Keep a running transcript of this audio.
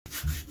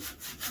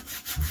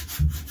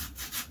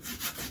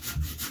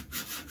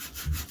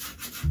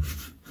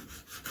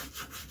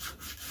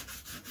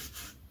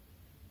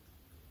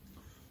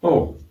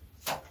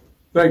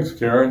Thanks,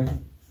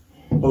 Karen.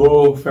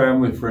 Hello,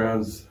 family,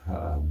 friends.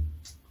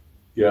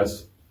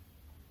 Yes,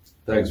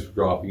 thanks for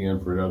dropping in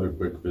for another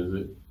quick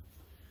visit.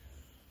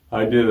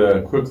 I did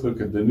a quick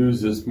look at the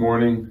news this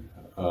morning,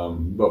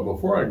 but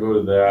before I go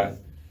to that,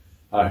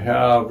 I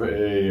have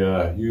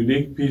a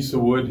unique piece of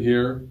wood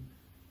here,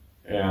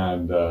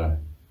 and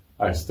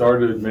I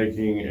started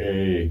making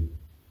a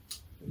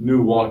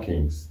new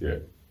walking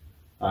stick.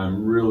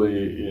 I'm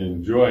really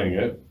enjoying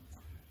it.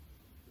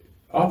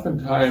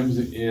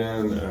 Oftentimes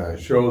in a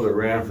show that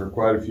ran for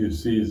quite a few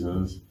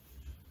seasons,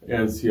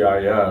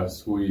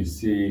 NCIS, we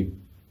see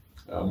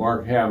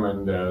Mark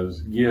Hammond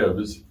as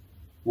Gibbs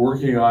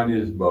working on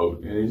his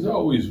boat, and he's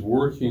always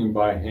working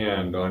by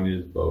hand on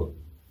his boat.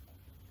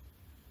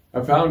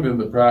 I found in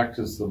the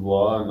practice of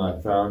law, and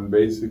I found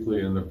basically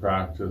in the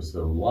practice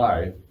of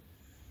life,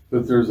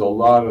 that there's a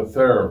lot of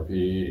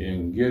therapy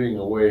in getting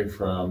away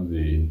from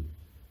the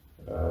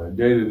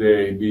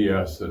day-to-day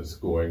BS that's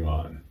going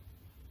on.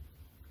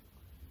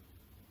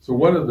 So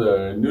one of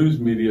the news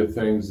media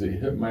things that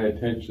hit my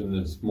attention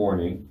this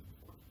morning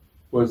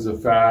was the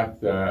fact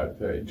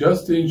that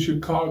just in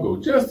Chicago,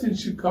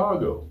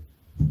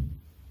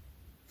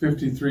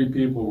 53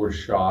 people were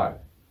shot,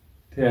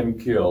 10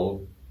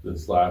 killed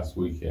this last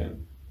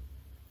weekend.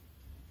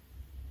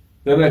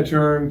 Then I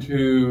turn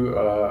to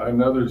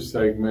another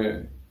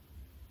segment,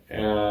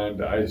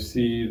 and I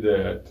see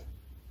that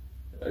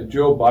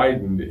Joe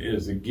Biden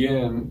is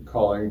again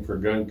calling for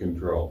gun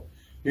control.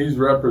 He's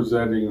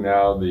representing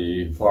now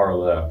the far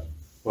left.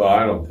 Well,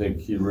 I don't think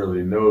he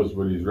really knows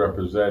what he's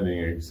representing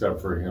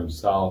except for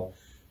himself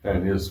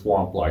and his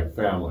swamp-like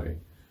family.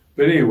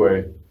 But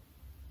anyway,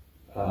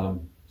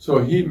 so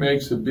he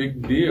makes a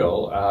big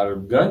deal out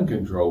of gun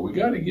control. We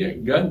got to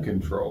get gun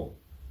control.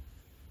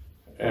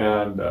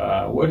 And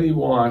what he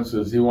wants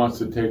is he wants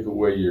to take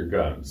away your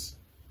guns.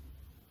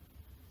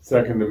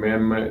 Second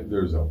Amendment,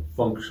 there's a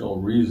functional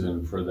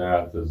reason for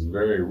that that's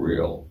very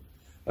real,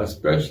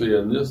 especially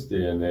in this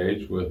day and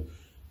age with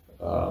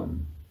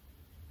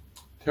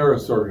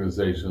terrorist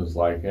organizations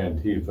like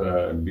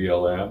Antifa and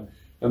BLM,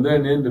 and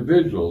then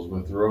individuals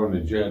with their own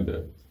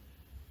agenda.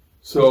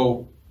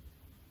 So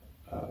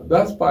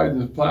that's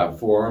Biden's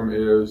platform,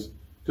 is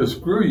to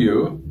screw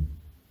you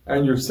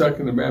and your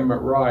Second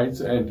Amendment rights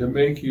and to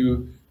make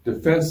you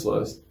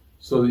defenseless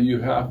so that you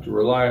have to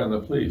rely on the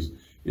police.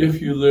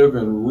 If you live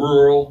in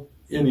rural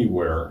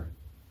anywhere,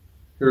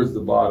 here's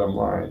the bottom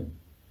line.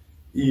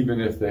 Even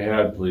if they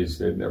had police,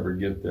 they'd never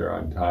get there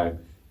on time,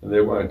 and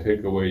they want to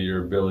take away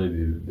your ability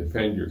to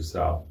defend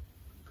yourself.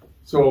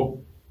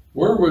 So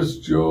where was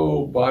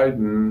Joe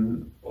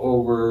Biden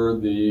over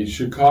the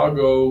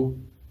Chicago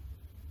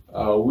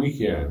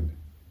weekend?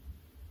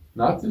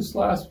 Not this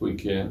last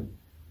weekend,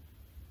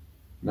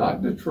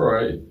 not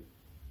Detroit,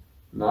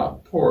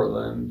 not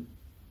Portland,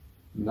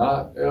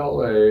 not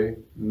LA,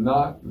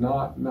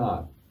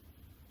 not.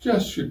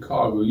 Just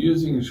Chicago,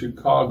 using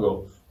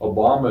Chicago,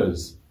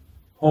 Obama's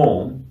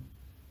home,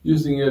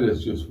 using it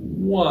as just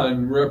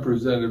one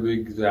representative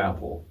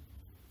example.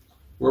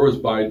 Where was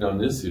Biden on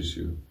this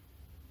issue?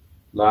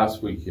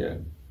 Last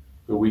weekend,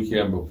 the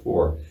weekend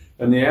before.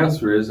 And the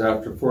answer is,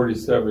 after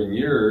 47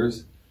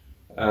 years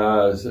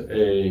as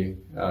a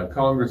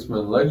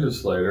congressman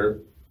legislator,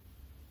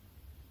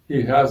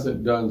 he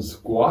hasn't done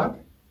squat,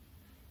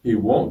 he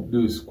won't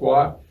do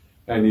squat,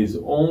 and his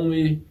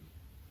only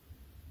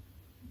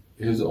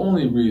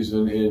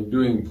reason in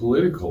doing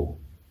political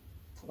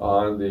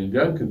on the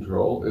gun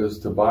control is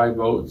to buy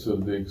votes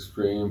of the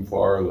extreme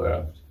far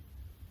left.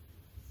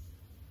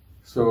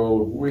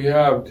 So we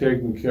have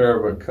taken care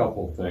of a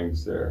couple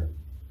things there.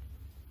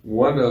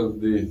 One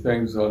of the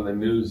things on the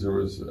news, there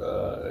was,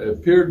 it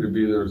appeared to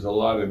be there was a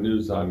lot of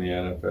news on the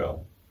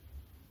NFL.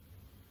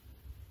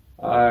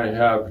 I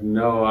have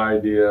no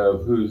idea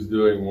of who's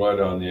doing what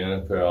on the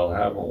NFL. I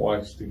haven't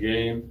watched the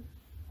game.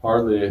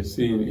 Hardly have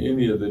seen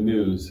any of the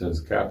news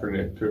since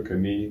Kaepernick took a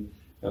knee,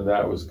 and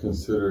that was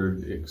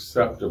considered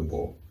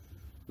acceptable.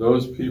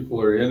 Those people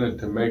are in it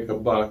to make a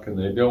buck, and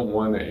they don't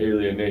want to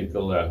alienate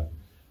the left.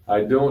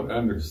 I don't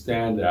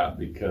understand that,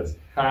 because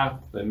half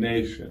the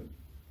nation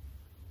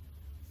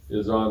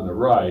is on the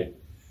right,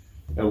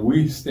 and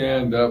we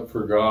stand up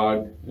for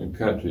God and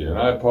country. And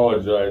I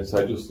apologize,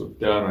 I just looked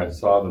down and I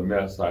saw the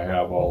mess I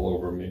have all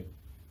over me.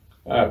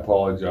 I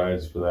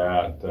apologize for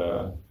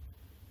that.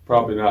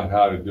 Probably not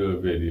how to do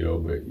a video,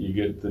 but you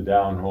get the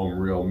down-home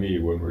real me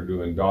when we're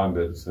doing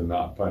Dondits and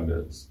not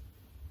pundits.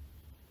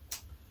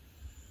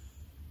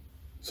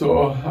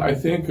 So I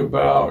think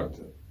about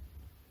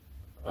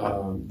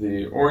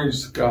the orange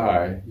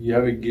sky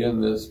yet again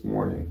this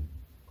morning,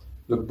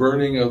 the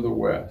burning of the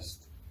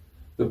West,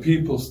 the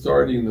people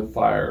starting the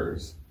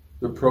fires,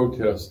 the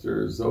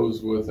protesters,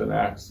 those with an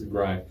axe to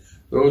grind,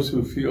 those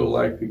who feel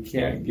like they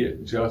can't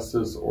get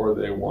justice or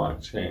they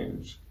want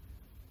change.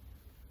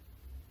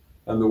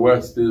 And the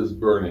West is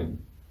burning.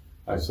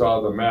 I saw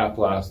the map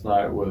last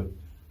night with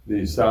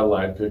the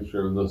satellite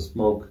picture of the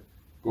smoke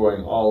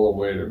going all the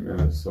way to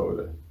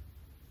Minnesota.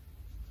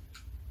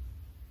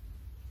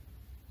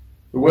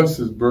 The West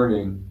is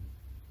burning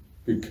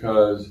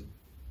because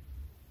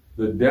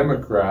The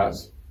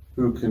Democrats,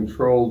 who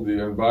controlled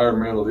the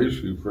environmental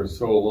issue for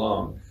so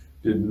long,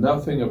 did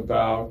nothing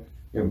about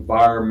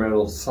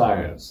environmental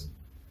science.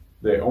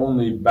 They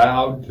only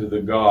bowed to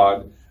the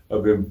god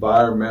of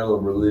environmental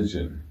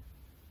religion.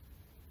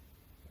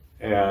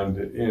 And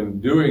in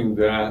doing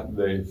that,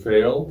 they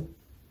failed.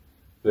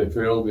 They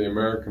failed the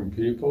American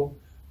people.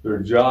 Their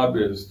job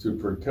is to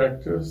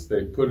protect us.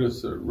 They put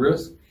us at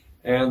risk,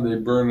 and they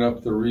burn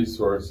up the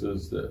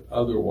resources that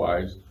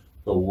otherwise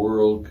the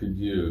world could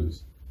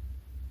use.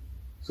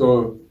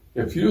 So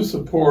if you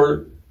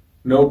support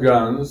no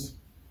guns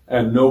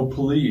and no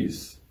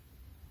police,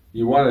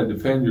 you want to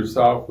defend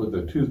yourself with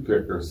a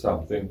toothpick or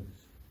something,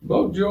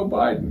 vote Joe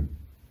Biden.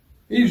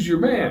 He's your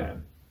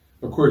man.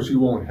 Of course, you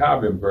won't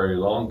have him very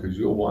long because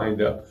you'll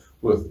wind up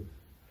with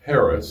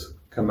Harris,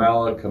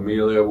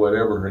 Camellia,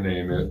 whatever her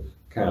name is,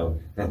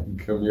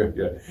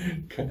 Camellia,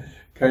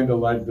 kind of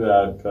like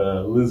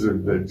that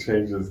lizard that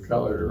changes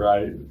color,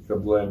 right, to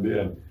blend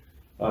in.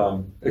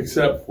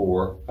 Except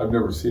for, I've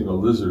never seen a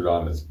lizard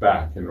on its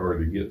back in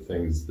order to get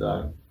things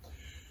done.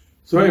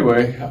 So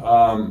anyway,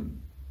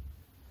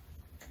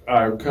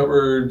 I've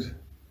covered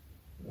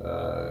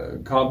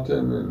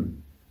Compton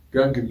and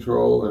gun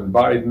control and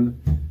Biden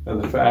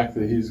and the fact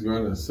that he's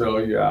going to sell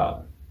you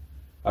out.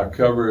 I've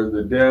covered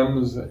the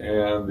Dems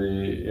and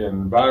the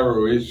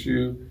Enviro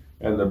issue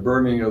and the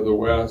burning of the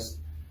West.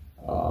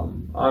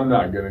 I'm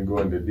not going to go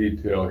into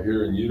detail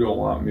here, and you don't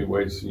want me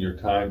wasting your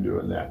time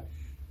doing that.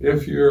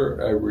 If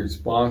you're a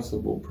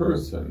responsible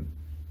person,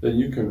 then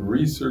you can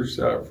research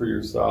that for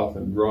yourself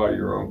and draw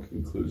your own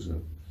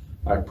conclusion.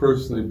 I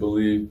personally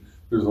believe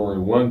there's only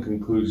one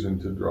conclusion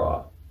to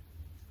draw.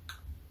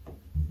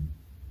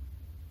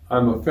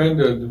 I'm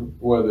offended,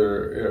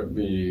 whether it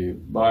be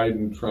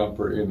Biden, Trump,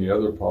 or any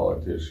other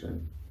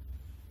politician,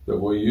 that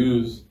will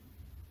use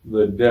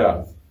the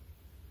death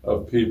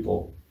of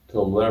people to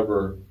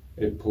lever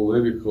a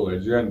political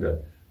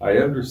agenda. I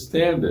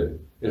understand it.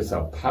 It's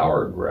a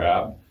power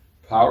grab,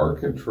 power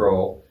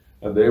control,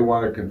 and they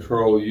want to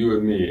control you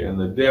and me, and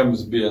the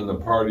Dems being the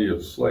party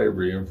of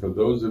slavery. And for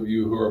those of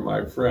you who are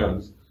my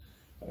friends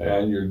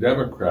and you're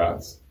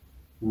Democrats,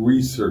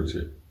 research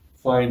it.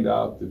 Find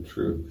out the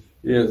truth.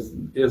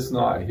 It's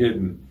not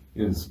hidden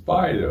in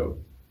spite of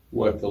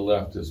what the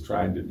left is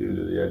trying to do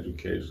to the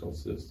educational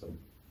system.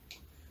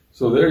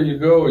 So there you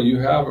go. You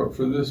have it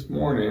for this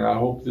morning. I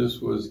hope this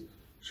was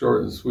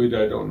short and sweet.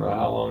 I don't know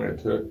how long it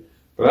took.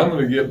 But I'm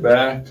going to get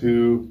back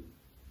to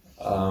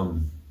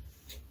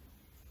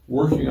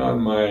working on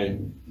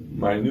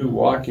my new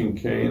walking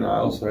cane. I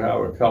also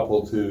have a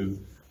couple to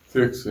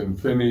fix and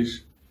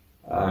finish.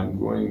 I'm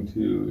going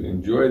to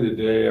enjoy the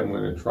day. I'm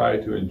going to try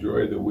to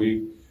enjoy the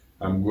week.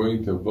 I'm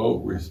going to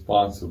vote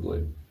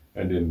responsibly.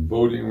 And in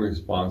voting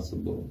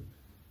responsibly,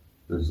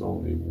 there's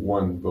only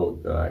one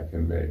vote that I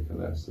can make,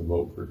 and that's to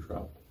vote for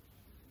Trump.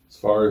 As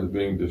far as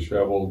being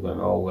disheveled and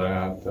all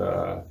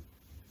that,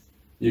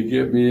 you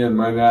get me in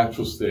my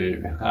natural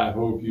state. I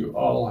hope you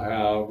all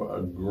have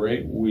a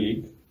great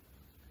week.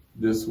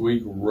 This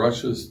week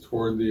rushes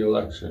toward the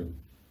election,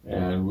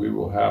 and we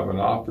will have an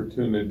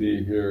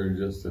opportunity here in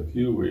just a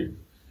few weeks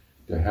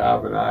to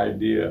have an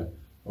idea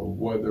of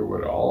whether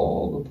what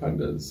all the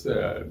pundits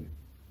said,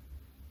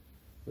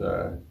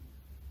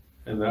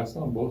 and that's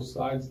on both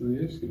sides of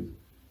the issues,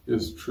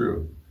 is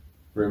true.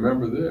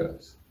 Remember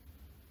this,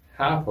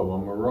 half of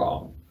them are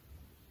wrong.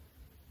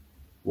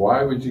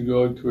 Why would you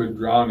go to a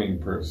drowning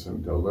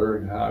person to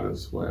learn how to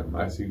swim?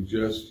 I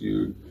suggest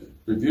you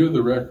review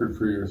the record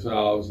for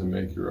yourselves and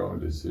make your own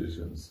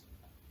decisions.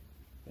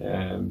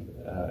 And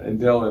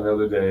until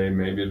another day,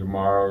 maybe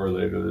tomorrow or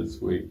later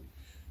this week,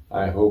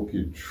 I hope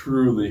you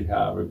truly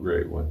have a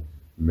great one.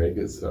 Make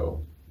it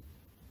so.